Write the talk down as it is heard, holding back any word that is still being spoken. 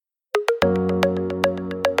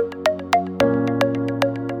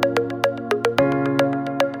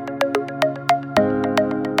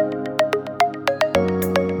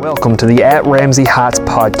welcome to the At Ramsey Heights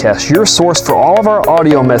podcast, your source for all of our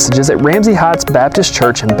audio messages at Ramsey Heights Baptist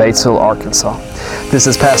Church in Batesville, Arkansas. This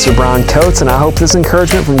is Pastor Brian Coates, and I hope this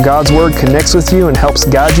encouragement from God's Word connects with you and helps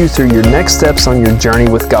guide you through your next steps on your journey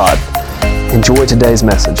with God. Enjoy today's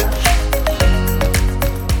message.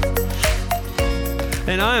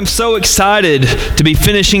 And I am so excited to be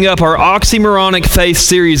finishing up our Oxymoronic Faith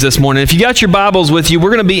series this morning. If you got your Bibles with you,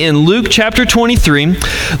 we're going to be in Luke chapter 23.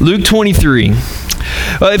 Luke 23.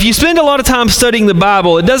 If you spend a lot of time studying the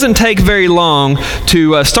Bible, it doesn't take very long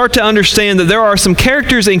to start to understand that there are some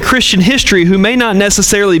characters in Christian history who may not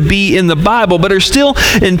necessarily be in the Bible, but are still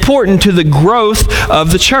important to the growth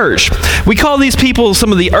of the church. We call these people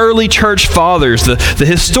some of the early church fathers, the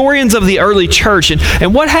historians of the early church.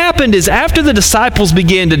 And what happened is after the disciples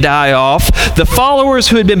began to die off, the followers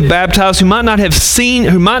who had been baptized, who might not have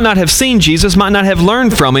seen Jesus, might not have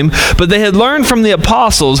learned from him, but they had learned from the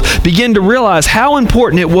apostles, began to realize how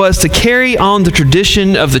important it was to carry on the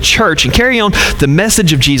tradition of the church and carry on the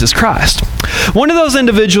message of Jesus Christ. One of those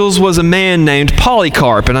individuals was a man named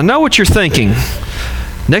Polycarp, and I know what you're thinking.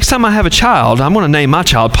 Next time I have a child, I'm going to name my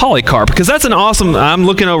child Polycarp, because that's an awesome, I'm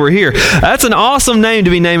looking over here, that's an awesome name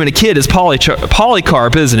to be naming a kid, is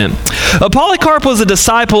Polycarp, isn't it? Polycarp was a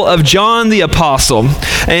disciple of John the Apostle,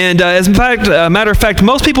 and as a matter of fact,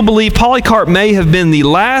 most people believe Polycarp may have been the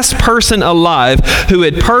last person alive who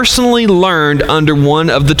had personally learned under one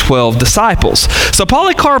of the 12 disciples. So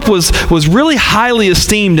Polycarp was really highly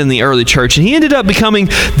esteemed in the early church, and he ended up becoming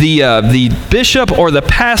the bishop or the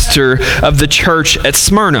pastor of the church at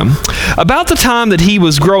Smyrna. About the time that he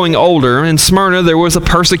was growing older, in Smyrna there was a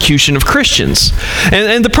persecution of Christians.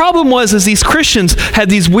 And the problem was these Christians had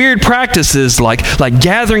these weird practices like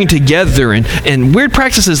gathering together and weird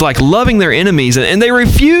practices like loving their enemies. And they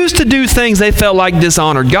refused to do things they felt like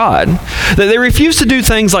dishonored God. They refused to do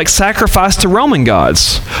things like sacrifice to Roman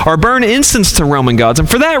gods or burn incense to Roman gods. And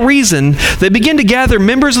for that reason, they began to gather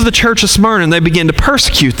members of the church of Smyrna and they began to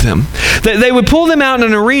persecute them. They would pull them out in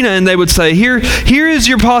an arena and they would say, here is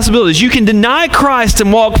your possibilities. You can deny Christ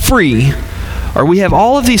and walk free, or we have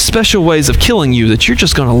all of these special ways of killing you that you're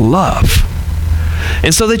just going to love.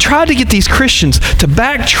 And so they tried to get these Christians to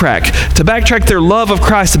backtrack their love of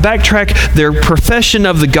Christ, to backtrack their profession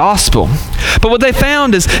of the gospel. But what they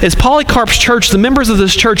found is Polycarp's church, the members of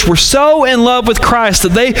this church were so in love with Christ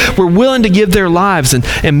that they were willing to give their lives,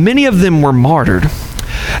 and many of them were martyred.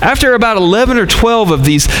 After about 11 or 12 of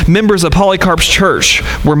these members of Polycarp's church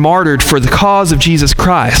were martyred for the cause of Jesus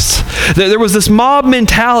Christ, there was this mob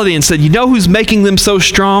mentality and said, you know who's making them so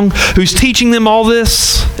strong? Who's teaching them all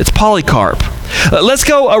this? It's Polycarp. Let's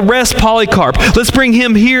go arrest Polycarp. Let's bring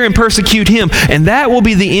him here and persecute him. And that will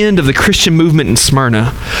be the end of the Christian movement in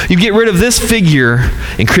Smyrna. You get rid of this figure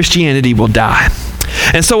and Christianity will die.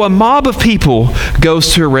 And so a mob of people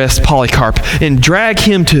goes to arrest Polycarp and drag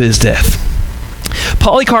him to his death.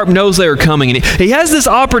 Polycarp knows they are coming, and he has this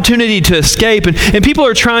opportunity to escape, and people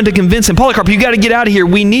are trying to convince him, Polycarp, you got to get out of here,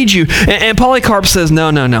 we need you. And Polycarp says,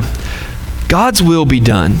 no. God's will be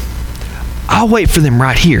done. I'll wait for them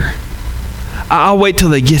right here. I'll wait till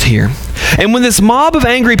they get here. And when this mob of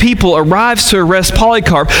angry people arrives to arrest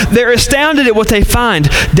Polycarp, they're astounded at what they find.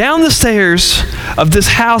 Down the stairs of this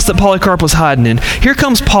house that Polycarp was hiding in, here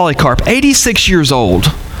comes Polycarp, 86 years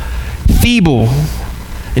old, feeble.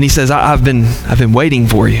 And he says, I've been waiting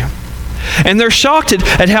for you. And they're shocked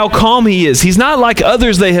at how calm he is. He's not like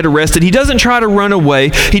others they had arrested. He doesn't try to run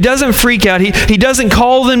away. He doesn't freak out. He doesn't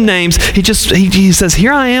call them names. He says,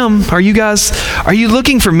 here I am. Are you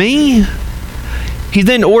looking for me? He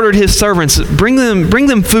then ordered his servants, bring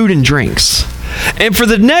them food and drinks. And for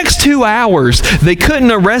the next 2 hours, they couldn't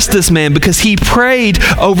arrest this man because he prayed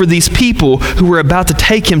over these people who were about to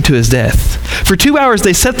take him to his death. For 2 hours,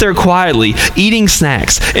 they sat there quietly, eating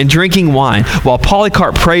snacks and drinking wine, while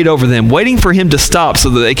Polycarp prayed over them, waiting for him to stop so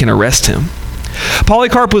that they can arrest him.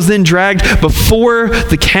 Polycarp was then dragged before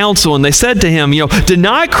the council, and they said to him,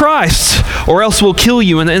 deny Christ, or else we'll kill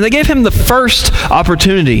you. And they gave him the first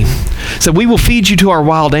opportunity. Said, we will feed you to our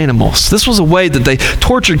wild animals. This was a way that they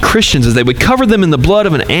tortured Christians, as they would cover them in the blood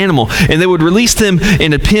of an animal, and they would release them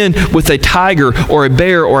in a pen with a tiger or a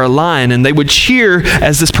bear or a lion, and they would cheer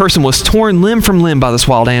as this person was torn limb from limb by this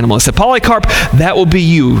wild animal. They said, Polycarp, that will be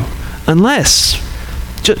you, unless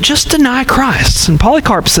just deny Christ. And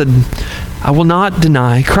Polycarp said, I will not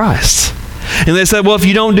deny Christ. And they said, well, if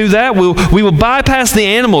you don't do that, we will bypass the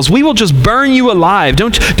animals. We will just burn you alive.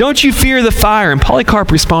 Don't you fear the fire? And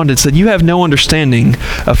Polycarp responded, said, you have no understanding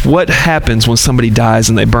of what happens when somebody dies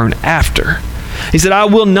and they burn after. He said, I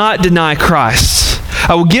will not deny Christ.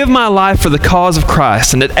 I will give my life for the cause of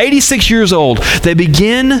Christ. And at 86 years old, they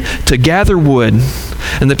begin to gather wood.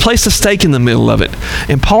 and they placed a stake in the middle of it.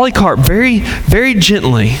 And Polycarp, very, very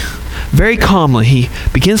gently, very calmly, he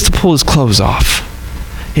begins to pull his clothes off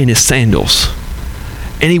and his sandals.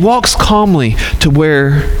 And he walks calmly to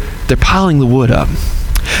where they're piling the wood up.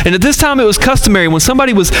 And at this time it was customary, when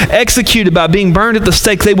somebody was executed by being burned at the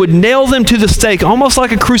stake, they would nail them to the stake almost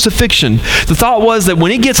like a crucifixion. The thought was that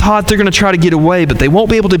when it gets hot, they're going to try to get away, but they won't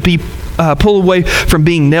be able to be pulled away from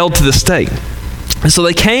being nailed to the stake. And so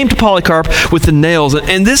they came to Polycarp with the nails,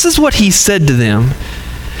 and this is what he said to them.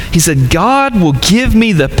 He said, "God will give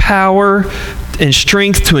me the power and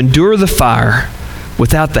strength to endure the fire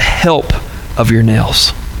without the help of your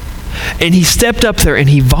nails." And he stepped up there and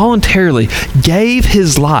he voluntarily gave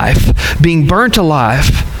his life, being burnt alive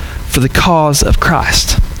for the cause of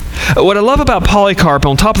Christ. What I love about Polycarp,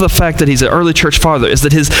 on top of the fact that he's an early church father, is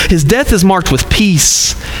that his death is marked with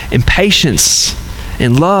peace and patience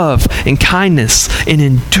and love and kindness and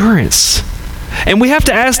endurance. And we have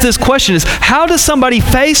to ask this question, is how does somebody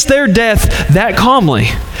face their death that calmly?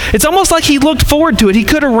 It's almost like he looked forward to it. He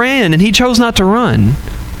could have ran and he chose not to run.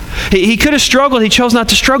 He could have struggled, he chose not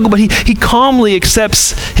to struggle, but he calmly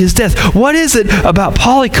accepts his death. What is it about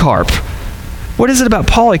Polycarp? What is it about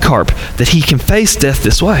Polycarp that he can face death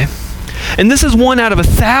this way? And this is one out of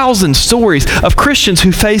 1,000 stories of Christians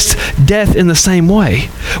who faced death in the same way,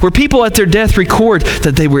 where people at their death record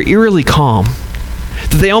that they were eerily calm,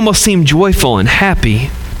 that they almost seemed joyful and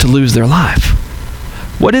happy to lose their life.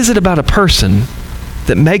 What is it about a person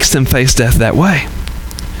that makes them face death that way?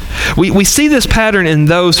 We see this pattern in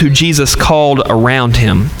those who Jesus called around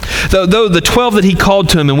him. Though the 12 that he called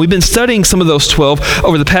to him, and we've been studying some of those 12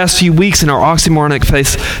 over the past few weeks in our Oxymoronic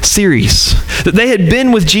Faith series, that they had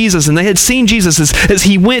been with Jesus and they had seen Jesus as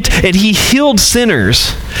he went and he healed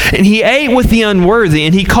sinners and he ate with the unworthy,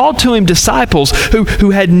 and he called to him disciples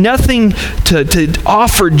who had nothing to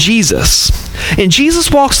offer Jesus. And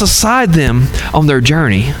Jesus walks beside them on their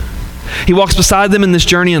journey. He walks beside them in this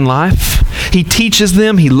journey in life. He teaches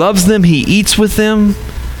them, he loves them, he eats with them.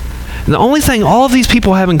 And the only thing all of these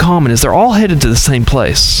people have in common is they're all headed to the same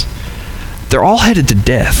place. They're all headed to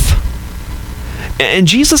death. And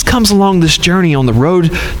Jesus comes along this journey on the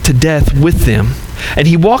road to death with them. And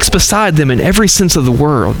he walks beside them in every sense of the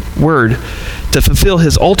word to fulfill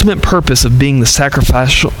his ultimate purpose of being the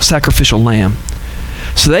sacrificial lamb.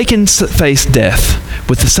 So they can face death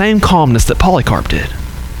with the same calmness that Polycarp did.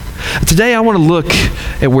 Today I want to look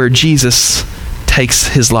at where Jesus takes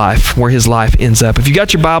his life, where his life ends up. If you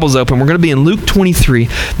got your Bibles open, we're going to be in Luke 23.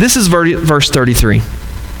 This is verse 33.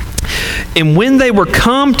 "And when they were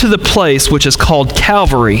come to the place which is called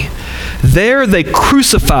Calvary, there they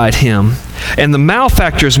crucified him, and the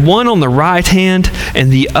malefactors, one on the right hand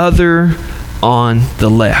and the other on the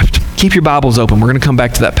left." Keep your Bibles open. We're going to come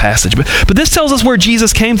back to that passage. But this tells us where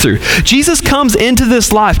Jesus came through. Jesus comes into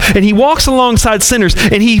this life, and he walks alongside sinners,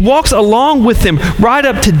 and he walks along with them right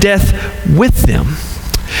up to death with them.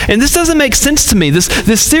 And this doesn't make sense to me.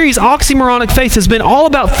 This series, Oxymoronic Faith, has been all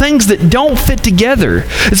about things that don't fit together.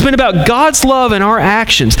 It's been about God's love and our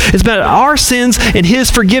actions. It's about our sins and his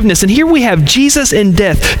forgiveness. And here we have Jesus and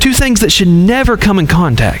death, two things that should never come in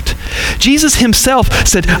contact. Jesus himself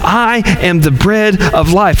said, "I am the bread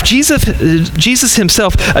of life." Jesus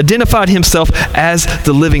himself identified himself as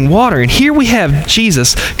the living water. And here we have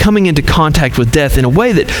Jesus coming into contact with death in a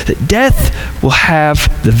way that death will have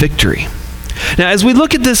the victory. Now, as we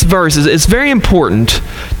look at this verse, it's very important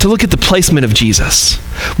to look at the placement of Jesus.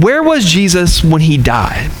 Where was Jesus when he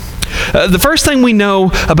died? The first thing we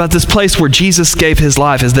know about this place where Jesus gave his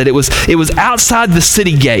life is that it was outside the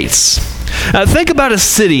city gates. Think about a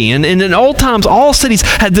city, and in old times, all cities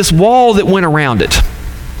had this wall that went around it.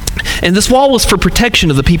 And this wall was for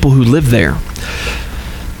protection of the people who lived there.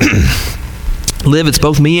 Liv, it's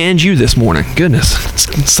both me and you this morning. Goodness,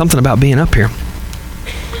 it's something about being up here.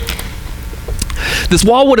 This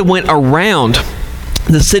wall would have went around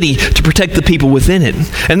the city to protect the people within it.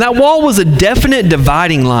 And that wall was a definite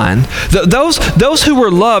dividing line. Those who were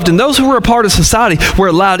loved and those who were a part of society were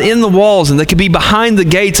allowed in the walls, and they could be behind the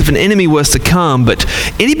gates if an enemy was to come. But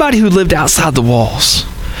anybody who lived outside the walls,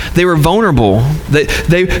 they were vulnerable.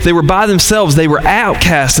 They were by themselves. They were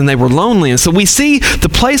outcast and they were lonely. And so we see the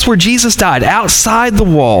place where Jesus died, outside the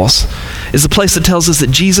walls, is the place that tells us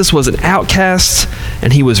that Jesus was an outcast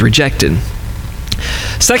and he was rejected.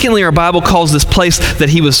 Secondly, our Bible calls this place that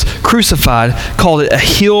he was crucified, called it a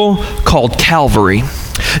hill called Calvary.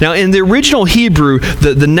 Now, in the original Hebrew,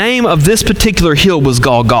 the name of this particular hill was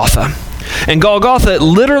Golgotha. And Golgotha,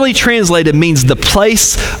 literally translated, means the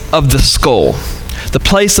place of the skull. the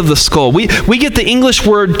place of the skull. We get the English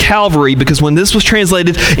word Calvary because when this was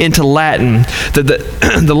translated into Latin,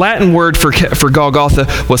 the Latin word for Golgotha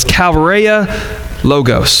was Calvaria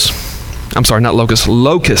Logos. I'm sorry, not Logos,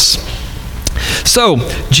 Locus. So,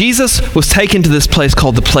 Jesus was taken to this place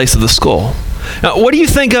called the place of the skull. Now, what do you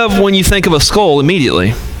think of when you think of a skull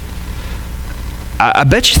immediately? I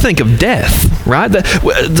bet you think of death, right?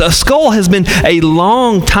 The skull has been a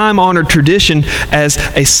long time honored tradition as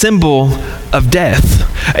a symbol of death.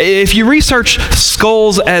 If you research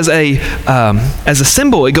skulls as a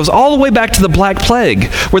symbol, it goes all the way back to the Black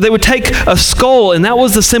Plague, where they would take a skull, and that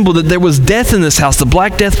was the symbol that there was death in this house. The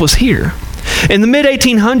Black Death was here. In the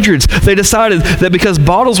mid-1800s, they decided that because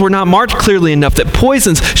bottles were not marked clearly enough, that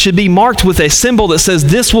poisons should be marked with a symbol that says,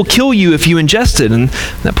 "This will kill you if you ingest it." And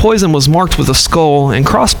that poison was marked with a skull and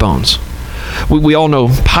crossbones. We all know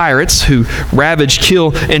pirates who ravage,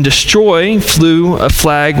 kill, and destroy flew a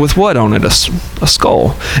flag with what on it? A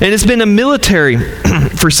skull. And it's been a military,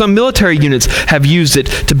 for some military units have used it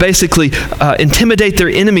to basically intimidate their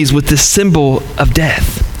enemies with this symbol of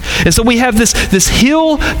death. And so we have this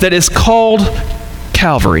hill that is called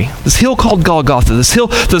Calvary, this hill called Golgotha, this hill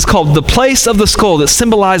that's called the place of the skull that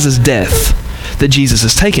symbolizes death that Jesus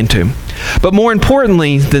is taken to. But more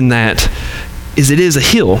importantly than that is it is a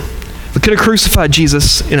hill. They could have crucified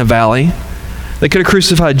Jesus in a valley. They could have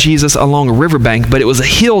crucified Jesus along a riverbank, but it was a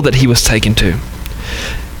hill that he was taken to.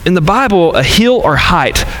 In the Bible, a hill or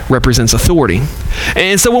height represents authority.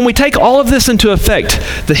 And so when we take all of this into effect,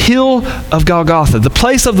 the hill of Golgotha, the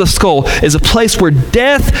place of the skull, is a place where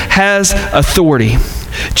death has authority.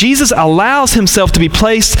 Jesus allows himself to be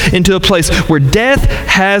placed into a place where death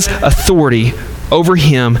has authority over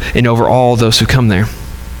him and over all those who come there.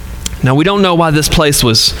 Now, we don't know why this place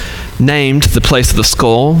was named the place of the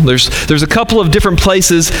skull. There's a couple of different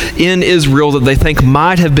places in Israel that they think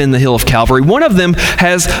might have been the hill of Calvary. One of them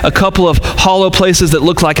has a couple of hollow places that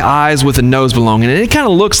look like eyes with a nose belonging, and it kind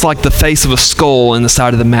of looks like the face of a skull in the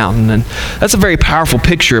side of the mountain. And that's a very powerful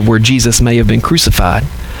picture of where Jesus may have been crucified,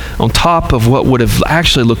 on top of what would have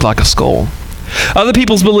actually looked like a skull. Other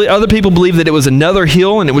people believe that it was another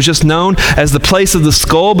hill and it was just known as the place of the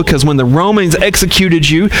skull because when the Romans executed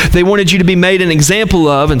you, they wanted you to be made an example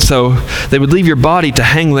of, and so they would leave your body to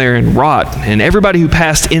hang there and rot. And everybody who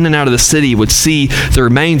passed in and out of the city would see the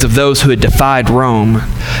remains of those who had defied Rome.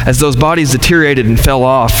 As those bodies deteriorated and fell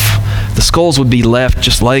off, the skulls would be left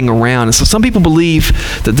just laying around. And so some people believe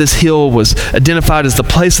that this hill was identified as the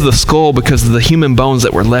place of the skull because of the human bones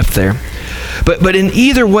that were left there. But in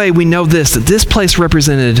either way, we know this, that this place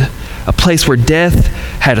represented a place where death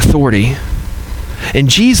had authority. And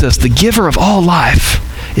Jesus, the giver of all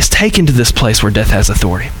life, is taken to this place where death has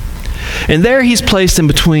authority. And there he's placed in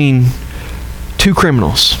between two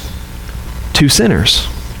criminals, two sinners.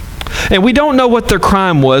 And we don't know what their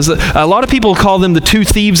crime was. A lot of people call them the two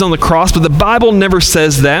thieves on the cross, but the Bible never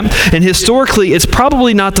says that. And historically, it's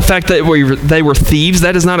probably not the fact that they were thieves.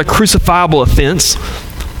 That is not a crucifiable offense.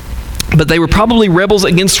 But they were probably rebels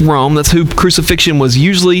against Rome. That's who crucifixion was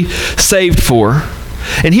usually saved for.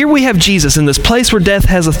 And here we have Jesus in this place where death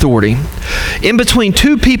has authority, in between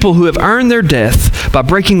two people who have earned their death by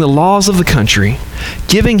breaking the laws of the country,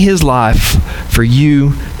 giving his life for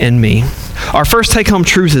you and me. Our first take-home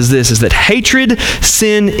truth is this, is that hatred,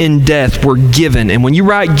 sin, and death were given. And when you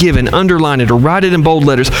write given, underline it or write it in bold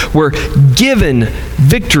letters, we're given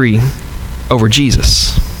victory over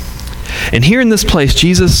Jesus. And here in this place,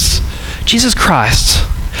 Jesus Christ,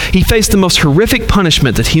 he faced the most horrific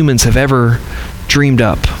punishment that humans have ever dreamed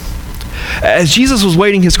up. As Jesus was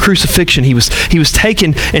waiting his crucifixion, he was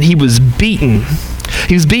taken and he was beaten.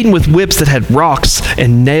 He was beaten with whips that had rocks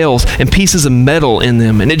and nails and pieces of metal in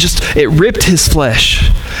them, and it ripped his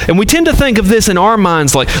flesh. And we tend to think of this in our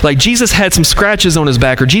minds like Jesus had some scratches on his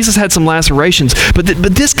back or Jesus had some lacerations, but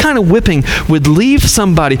this kind of whipping would leave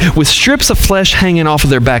somebody with strips of flesh hanging off of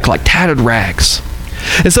their back like tattered rags.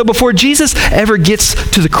 And so before Jesus ever gets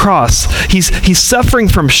to the cross, he's suffering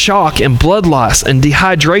from shock and blood loss and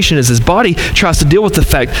dehydration as his body tries to deal with the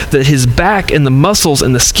fact that his back and the muscles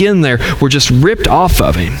and the skin there were just ripped off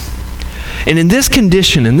of him. And in this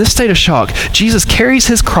condition, in this state of shock, Jesus carries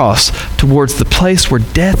his cross towards the place where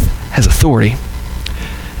death has authority.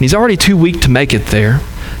 And he's already too weak to make it there.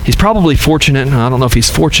 He's probably fortunate, and I don't know if he's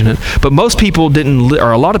fortunate, but most people didn't,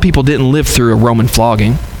 or a lot of people didn't live through a Roman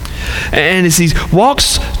flogging. And as he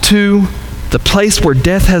walks to the place where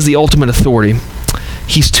death has the ultimate authority,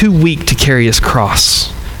 he's too weak to carry his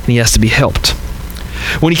cross, and he has to be helped.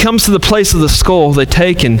 When he comes to the place of the skull, they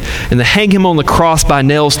take and they hang him on the cross by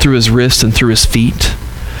nails through his wrists and through his feet.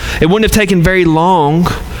 It wouldn't have taken very long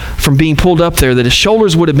from being pulled up there that his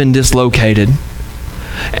shoulders would have been dislocated,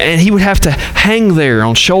 And he would have to hang there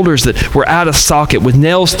on shoulders that were out of socket with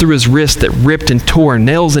nails through his wrist that ripped and tore, and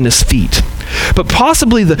nails in his feet. But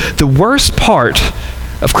possibly the worst part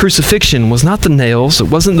of crucifixion was not the nails, it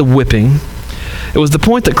wasn't the whipping. It was the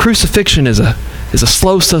point that crucifixion is a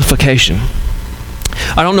slow suffocation.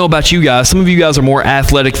 I don't know about you guys. Some of you guys are more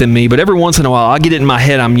athletic than me, but every once in a while I get it in my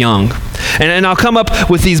head I'm young. And I'll come up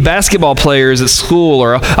with these basketball players at school,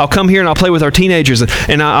 or I'll come here and I'll play with our teenagers,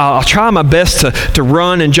 and I'll try my best to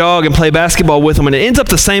run and jog and play basketball with them, and it ends up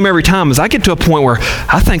the same every time. As I get to a point where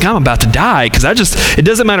I think I'm about to die, because it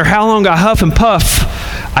doesn't matter how long I huff and puff,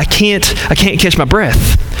 I can't catch my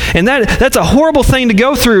breath. And that's a horrible thing to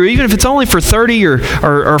go through, even if it's only for 30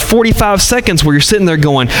 or 45 seconds where you're sitting there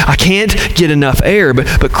going, I can't get enough air.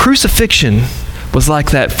 But crucifixion was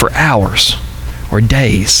like that for hours or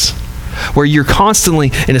days, where you're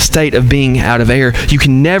constantly in a state of being out of air. You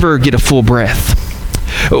can never get a full breath.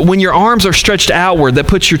 When your arms are stretched outward, that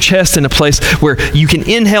puts your chest in a place where you can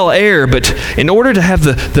inhale air, but in order to have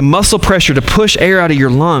the muscle pressure to push air out of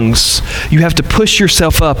your lungs, you have to push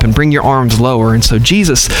yourself up and bring your arms lower. And so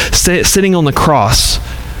Jesus, sitting on the cross,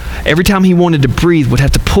 every time he wanted to breathe, would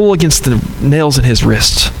have to pull against the nails in his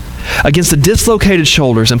wrist, against the dislocated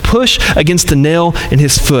shoulders, and push against the nail in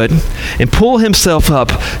his foot, and pull himself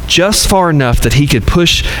up just far enough that he could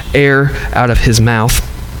push air out of his mouth.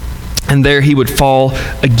 And there he would fall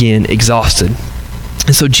again, exhausted.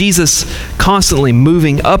 And so Jesus, constantly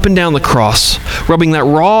moving up and down the cross, rubbing that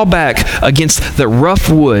raw back against the rough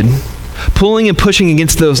wood, pulling and pushing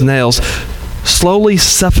against those nails, slowly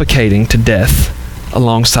suffocating to death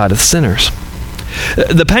alongside of sinners.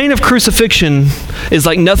 The pain of crucifixion is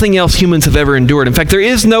like nothing else humans have ever endured. In fact, there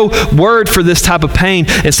is no word for this type of pain.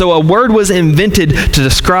 And so a word was invented to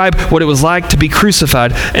describe what it was like to be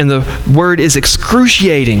crucified. And the word is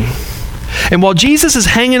excruciating. And while Jesus is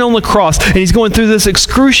hanging on the cross and he's going through this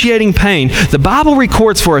excruciating pain, the Bible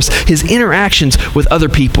records for us his interactions with other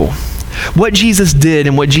people. What Jesus did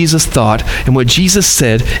and what Jesus thought and what Jesus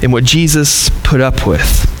said and what Jesus put up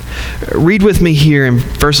with. Read with me here in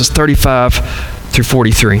verses 35 through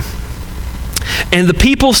 43. And the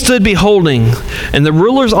people stood beholding, and the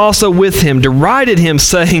rulers also with him derided him,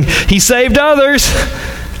 saying, He saved others,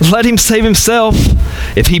 let him save himself,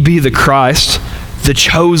 if he be the Christ, the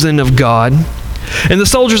chosen of God. And the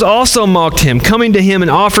soldiers also mocked him, coming to him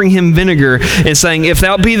and offering him vinegar, and saying, If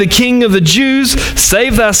thou be the king of the Jews,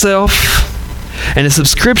 save thyself. And a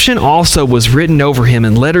subscription also was written over him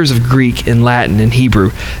in letters of Greek and Latin and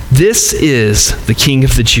Hebrew, This is the King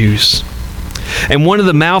of the Jews. And one of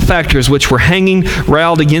the malefactors which were hanging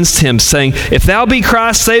railed against him, saying, If thou be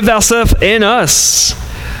Christ, save thyself and us.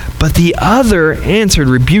 But the other answered,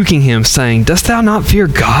 rebuking him, saying, Dost thou not fear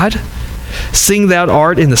God, seeing thou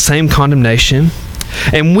art in the same condemnation?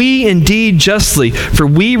 And we indeed justly, for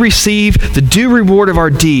we receive the due reward of our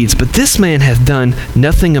deeds, but this man hath done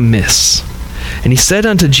nothing amiss. And he said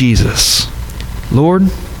unto Jesus, Lord,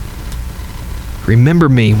 remember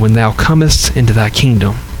me when thou comest into thy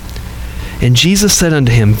kingdom. And Jesus said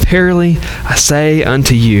unto him, Verily I say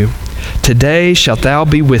unto you, today shalt thou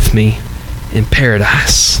be with me in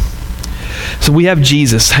paradise. So we have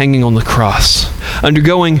Jesus hanging on the cross,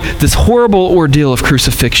 undergoing this horrible ordeal of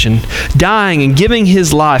crucifixion, dying and giving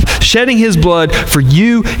his life, shedding his blood for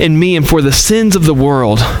you and me and for the sins of the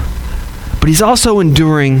world. But he's also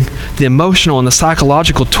enduring the emotional and the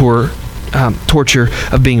psychological torture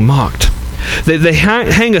of being mocked. They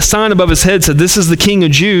hang a sign above his head that said, This is the King of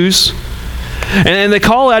Jews. And they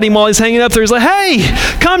call at him while he's hanging up there. He's like, Hey,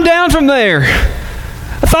 come down from there.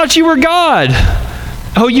 I thought you were God.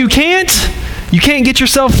 Oh, you can't? You can't get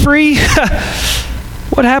yourself free?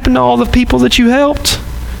 What happened to all the people that you helped?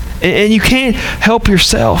 And you can't help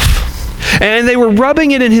yourself. And they were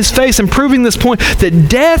rubbing it in his face and proving this point that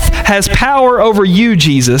death has power over you,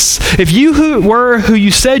 Jesus. If you were who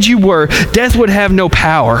you said you were, death would have no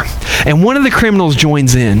power. And one of the criminals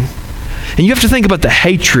joins in. And you have to think about the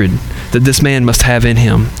hatred that this man must have in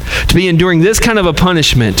him to be enduring this kind of a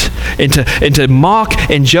punishment and to mock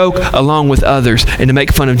and joke along with others and to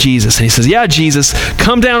make fun of Jesus. And he says, Yeah, Jesus,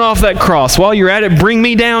 come down off that cross. While you're at it, bring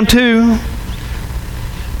me down too.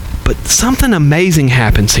 But something amazing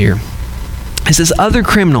happens here. As this other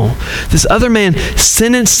criminal, this other man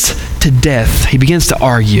sentenced to death, he begins to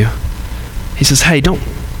argue. He says, Hey, don't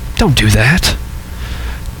do that.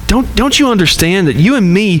 Don't you understand that you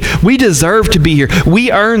and me, we deserve to be here.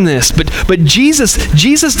 We earn this. But Jesus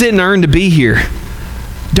didn't earn to be here.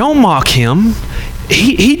 Don't mock him.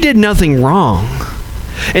 He did nothing wrong.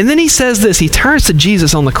 And then he says this. He turns to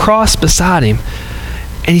Jesus on the cross beside him.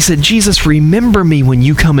 And he said, Jesus, remember me when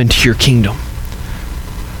you come into your kingdom.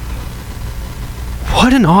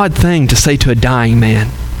 what an odd thing to say to a dying man.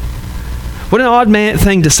 What an odd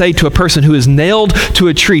thing to say to a person who is nailed to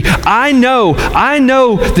a tree. I know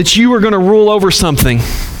that you are going to rule over something.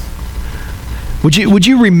 Would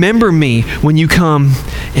you remember me when you come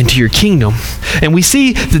into your kingdom? And we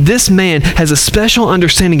see that this man has a special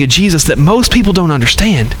understanding of Jesus that most people don't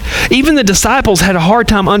understand. Even the disciples had a hard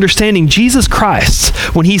time understanding Jesus Christ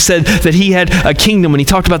when he said that he had a kingdom, when he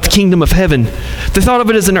talked about the kingdom of heaven. They thought of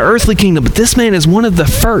it as an earthly kingdom, but this man is one of the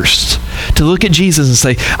first to look at Jesus and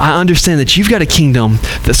say, I understand that you've got a kingdom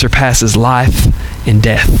that surpasses life and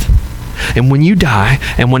death. And when you die,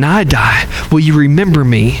 and when I die, will you remember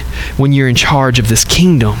me when you're in charge of this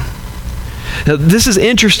kingdom? Now, this is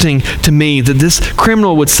interesting to me that this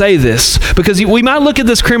criminal would say this, because we might look at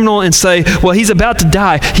this criminal and say, well, he's about to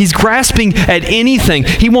die. He's grasping at anything.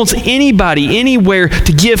 He wants anybody, anywhere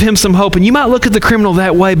to give him some hope. And you might look at the criminal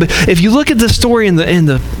that way, but if you look at the story in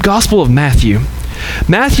the Gospel of Matthew,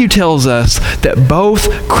 Matthew tells us that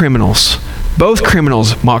both criminals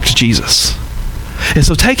mocked Jesus. And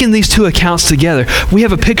so taking these two accounts together, we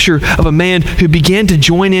have a picture of a man who began to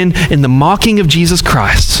join in the mocking of Jesus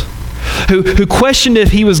Christ, who questioned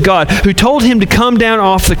if he was God, who told him to come down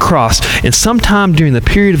off the cross. And sometime during the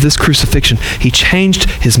period of this crucifixion, he changed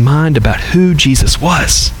his mind about who Jesus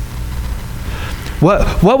was.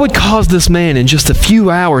 What would cause this man in just a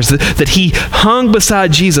few hours that he hung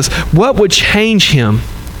beside Jesus, what would change him?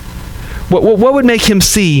 What would make him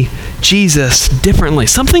see Jesus differently?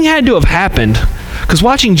 Something had to have happened, because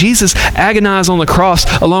watching Jesus agonize on the cross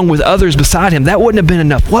along with others beside him, that wouldn't have been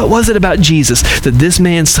enough. What was it about Jesus that this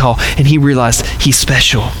man saw and he realized he's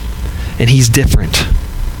special and he's different?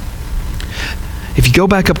 If you go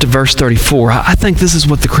back up to verse 34, I think this is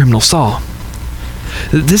what the criminal saw.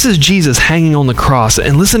 This is Jesus hanging on the cross,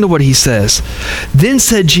 and listen to what he says. Then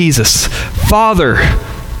said Jesus, Father,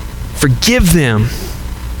 forgive them,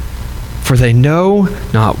 for they know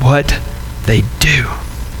not what they do.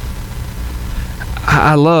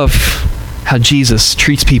 I love how Jesus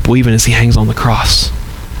treats people even as he hangs on the cross.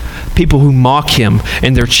 People who mock him,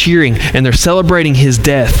 and they're cheering, and they're celebrating his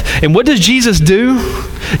death. And what does Jesus do?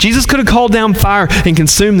 Jesus could have called down fire and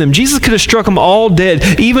consumed them. Jesus could have struck them all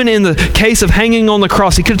dead. Even in the case of hanging on the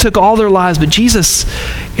cross, he could have took all their lives. But Jesus,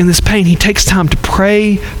 in this pain, he takes time to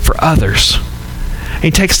pray for others.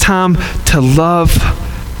 He takes time to love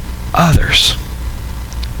others.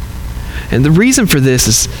 And the reason for this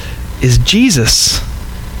is Jesus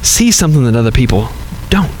sees something that other people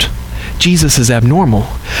don't. Jesus is abnormal.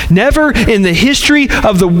 Never in the history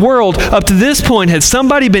of the world up to this point had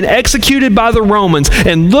somebody been executed by the Romans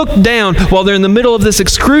and looked down while they're in the middle of this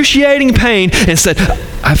excruciating pain and said,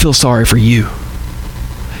 I feel sorry for you.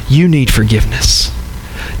 You need forgiveness.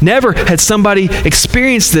 Never had somebody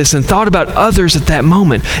experienced this and thought about others at that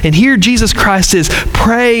moment. And here Jesus Christ is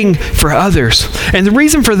praying for others. And the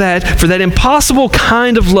reason for that impossible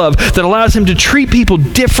kind of love that allows him to treat people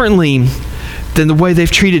differently than the way they've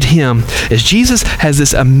treated him, is Jesus has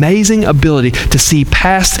this amazing ability to see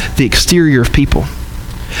past the exterior of people.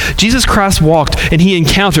 Jesus Christ walked and he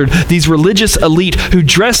encountered these religious elite who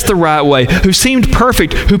dressed the right way, who seemed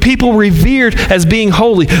perfect, who people revered as being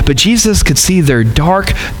holy, but Jesus could see their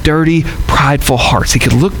dark, dirty, prideful hearts. He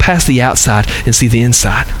could look past the outside and see the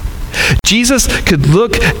inside. Jesus could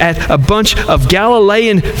look at a bunch of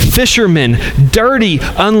Galilean fishermen, dirty,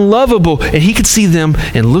 unlovable, and he could see them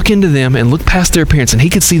and look into them and look past their appearance, and he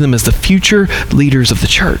could see them as the future leaders of the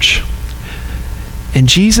church. And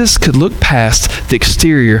Jesus could look past the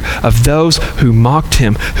exterior of those who mocked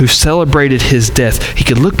him, who celebrated his death. He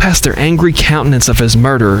could look past their angry countenance of his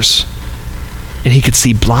murderers, and he could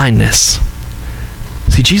see blindness.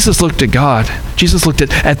 See, Jesus looked at God. Jesus looked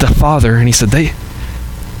at the Father, and he said,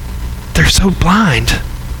 they're so blind.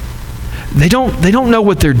 They don't know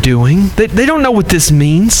what they're doing. They don't know what this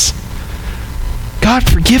means. God,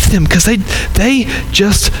 forgive them, because they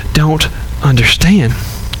just don't understand.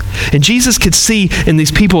 And Jesus could see in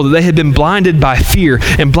these people that they had been blinded by fear,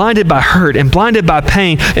 and blinded by hurt, and blinded by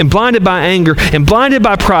pain, and blinded by anger, and blinded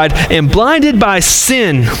by pride, and blinded by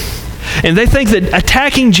sin. And they think that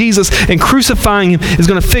attacking Jesus and crucifying him is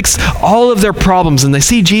going to fix all of their problems. And they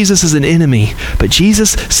see Jesus as an enemy. But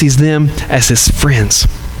Jesus sees them as his friends.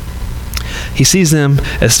 He sees them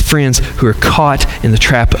as friends who are caught in the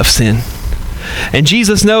trap of sin. And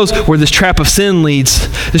Jesus knows where this trap of sin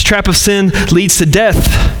leads. This trap of sin leads to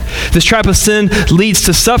death. This trap of sin leads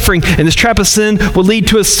to suffering. And this trap of sin will lead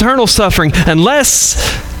to eternal suffering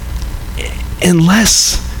unless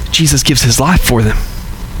Jesus gives his life for them.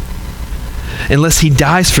 Unless he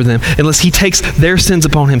dies for them, unless he takes their sins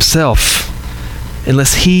upon himself,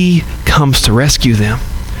 unless he comes to rescue them.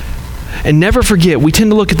 And never forget, we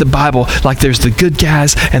tend to look at the Bible like there's the good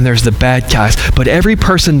guys and there's the bad guys. But every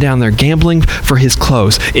person down there gambling for his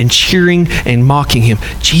clothes and cheering and mocking him,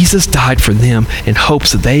 Jesus died for them in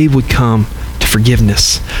hopes that they would come to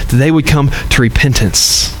forgiveness, that they would come to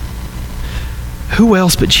repentance. Who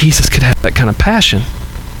else but Jesus could have that kind of passion?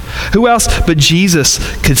 Who else but Jesus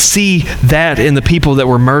could see that in the people that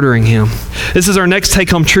were murdering him? This is our next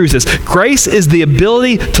take-home truth, is grace is the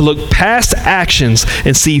ability to look past actions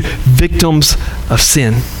and see victims of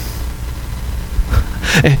sin.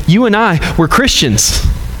 You and I, we're Christians.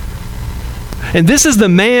 And this is the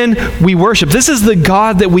man we worship. This is the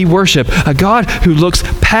God that we worship, a God who looks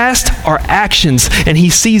past our actions, and he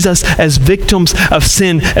sees us as victims of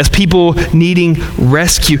sin, as people needing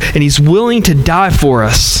rescue, and he's willing to die for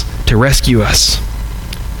us to rescue us.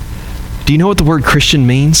 Do you know what the word Christian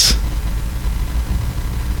means?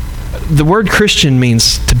 The word Christian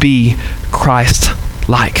means to be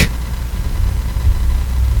Christ-like.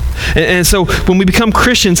 And so when we become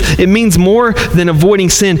Christians, it means more than avoiding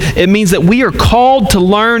sin. It means that we are called to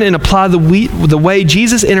learn and apply the way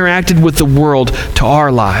Jesus interacted with the world to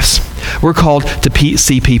our lives. We're called to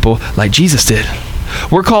see people like Jesus did.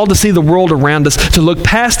 We're called to see the world around us, to look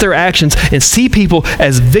past their actions and see people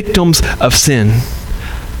as victims of sin,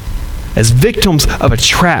 as victims of a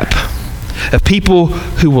trap, of people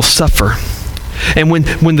who will suffer. And when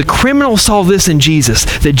the criminal saw this in Jesus,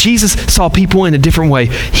 that Jesus saw people in a different way,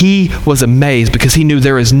 he was amazed because he knew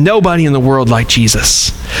there is nobody in the world like Jesus.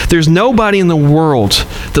 There's nobody in the world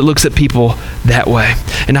that looks at people that way.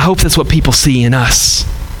 And I hope that's what people see in us.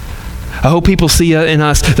 I hope people see in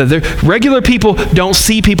us that regular people don't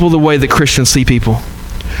see people the way that Christians see people.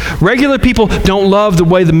 Regular people don't love the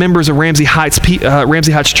way the members of Ramsey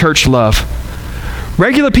Heights Church love.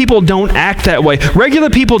 Regular people don't act that way. Regular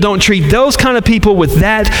people don't treat those kind of people with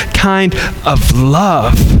that kind of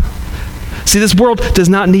love. See, this world does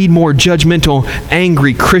not need more judgmental,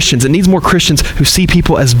 angry Christians. It needs more Christians who see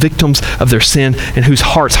people as victims of their sin and whose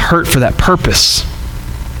hearts hurt for that purpose.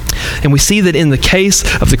 And we see that in the case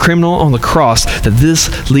of the criminal on the cross, that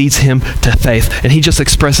this leads him to faith. And he just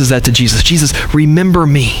expresses that to Jesus. Jesus, remember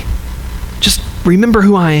me. Just remember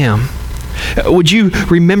who I am. Would you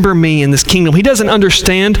remember me in this kingdom? He doesn't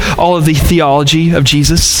understand all of the theology of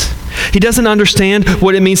Jesus. He doesn't understand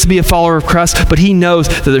what it means to be a follower of Christ, but he knows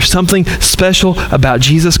that there's something special about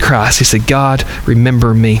Jesus Christ. He said, God,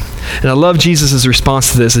 remember me. And I love Jesus'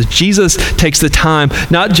 response to this, as Jesus takes the time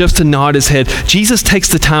not just to nod his head. Jesus takes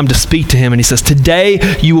the time to speak to him, and he says, today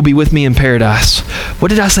you will be with me in paradise. What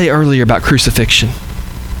did I say earlier about crucifixion?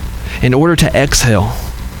 In order to exhale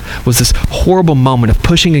was this horrible moment of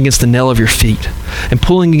pushing against the nail of your feet and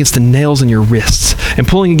pulling against the nails in your wrists and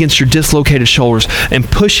pulling against your dislocated shoulders and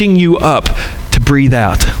pushing you up to breathe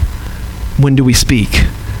out. When do we speak?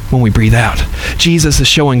 When we breathe out. Jesus is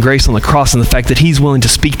showing grace on the cross and the fact that he's willing to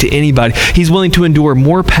speak to anybody. He's willing to endure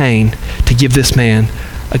more pain to give this man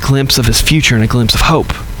a glimpse of his future and a glimpse of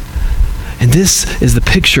hope. And this is the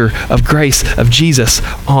picture of grace of Jesus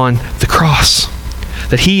on the cross.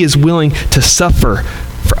 That he is willing to suffer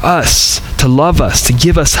for us, to love us, to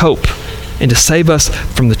give us hope, and to save us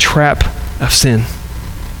from the trap of sin.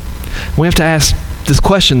 We have to ask this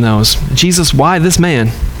question, though, is, Jesus, why this man?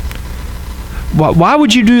 Why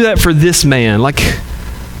would you do that for this man? Like,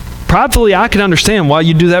 pridefully, I can understand why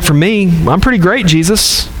you do that for me. I'm pretty great,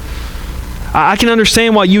 Jesus. I can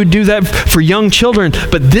understand why you would do that for young children,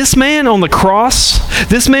 but this man on the cross,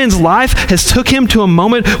 this man's life has took him to a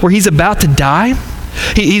moment where he's about to die.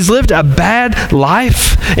 He's lived a bad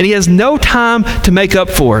life, and he has no time to make up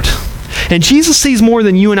for it. And Jesus sees more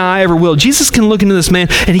than you and I ever will. Jesus can look into this man,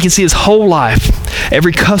 and he can see his whole life.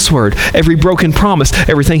 Every cuss word, every broken promise,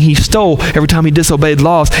 everything he stole, every time he disobeyed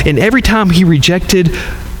laws, and every time he rejected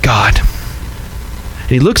God.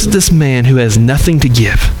 And he looks at this man who has nothing to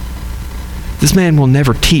give. This man will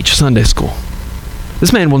never teach Sunday school.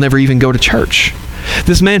 This man will never even go to church.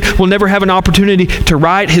 This man will never have an opportunity to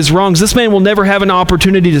right his wrongs. This man will never have an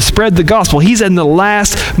opportunity to spread the gospel. He's in the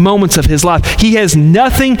last moments of his life. He has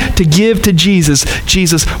nothing to give to Jesus.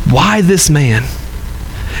 Jesus, why this man?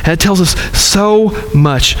 And it tells us so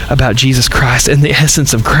much about Jesus Christ and the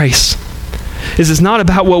essence of grace. It's not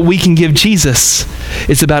about what we can give Jesus.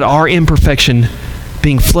 It's about our imperfection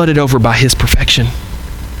being flooded over by his perfection.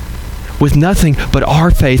 With nothing but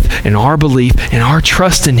our faith and our belief and our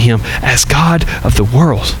trust in him as God of the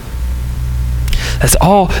world. That's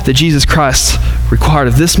all that Jesus Christ required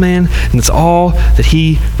of this man, and it's all that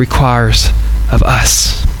he requires of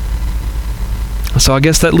us. So I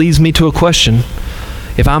guess that leads me to a question.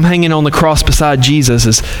 If I'm hanging on the cross beside Jesus,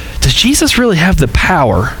 does Jesus really have the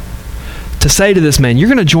power to say to this man, you're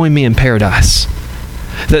going to join me in paradise.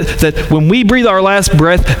 That when we breathe our last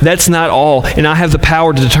breath, that's not all, and I have the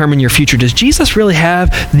power to determine your future. Does Jesus really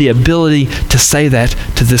have the ability to say that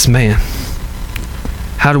to this man?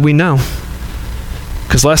 How do we know?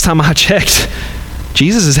 Because last time I checked,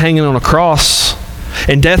 Jesus is hanging on a cross,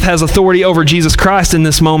 and death has authority over Jesus Christ in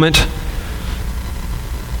this moment.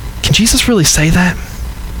 Can Jesus really say that?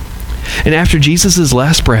 And after Jesus'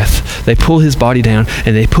 last breath, they pull his body down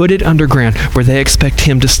and they put it underground where they expect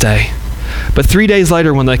him to stay. But 3 days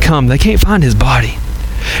later when they come, they can't find his body.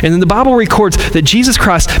 And then the Bible records that Jesus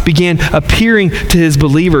Christ began appearing to his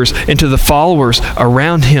believers and to the followers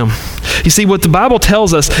around him. You see, what the Bible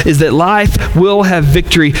tells us is that life will have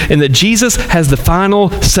victory and that Jesus has the final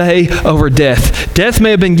say over death. Death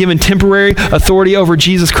may have been given temporary authority over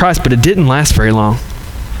Jesus Christ, but it didn't last very long.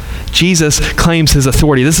 Jesus claims his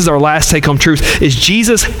authority. This is our last take-home truth, is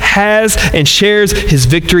Jesus has and shares his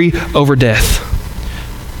victory over death.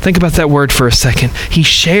 Think about that word for a second. He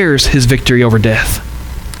shares his victory over death.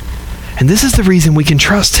 And this is the reason we can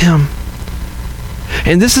trust him.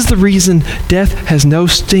 And this is the reason death has no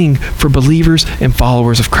sting for believers and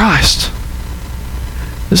followers of Christ.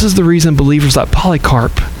 This is the reason believers like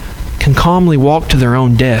Polycarp can calmly walk to their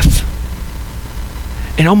own death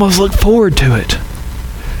and almost look forward to it.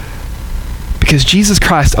 Because Jesus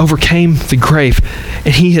Christ overcame the grave,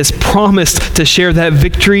 and he has promised to share that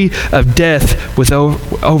victory of death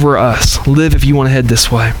over us. Live if you want to head this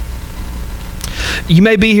way. You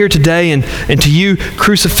may be here today, and to you,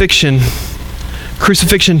 crucifixion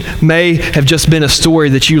may have just been a story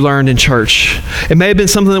that you learned in church. It may have been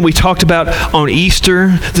something that we talked about on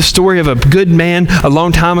Easter, the story of a good man a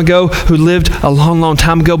long time ago who lived a long, long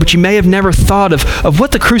time ago, but you may have never thought of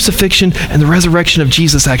what the crucifixion and the resurrection of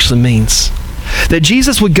Jesus actually means. That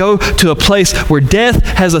Jesus would go to a place where death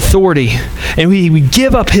has authority, and he would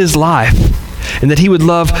give up his life, and that he would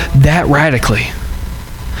love that radically.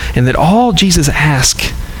 And that all Jesus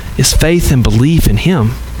asks is faith and belief in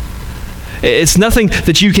him. It's nothing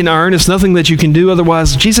that you can earn. It's nothing that you can do.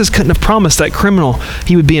 Otherwise, Jesus couldn't have promised that criminal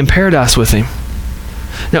he would be in paradise with him.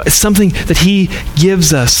 No, it's something that he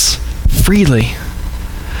gives us freely.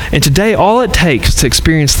 And today, all it takes to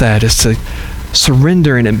experience that is to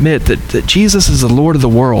surrender and admit that Jesus is the Lord of the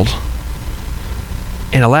world,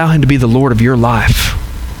 and allow him to be the Lord of your life,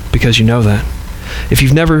 because you know that. If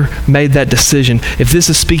you've never made that decision, if this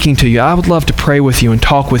is speaking to you, I would love to pray with you and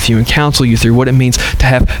talk with you and counsel you through what it means to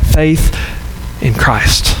have faith in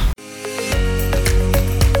Christ.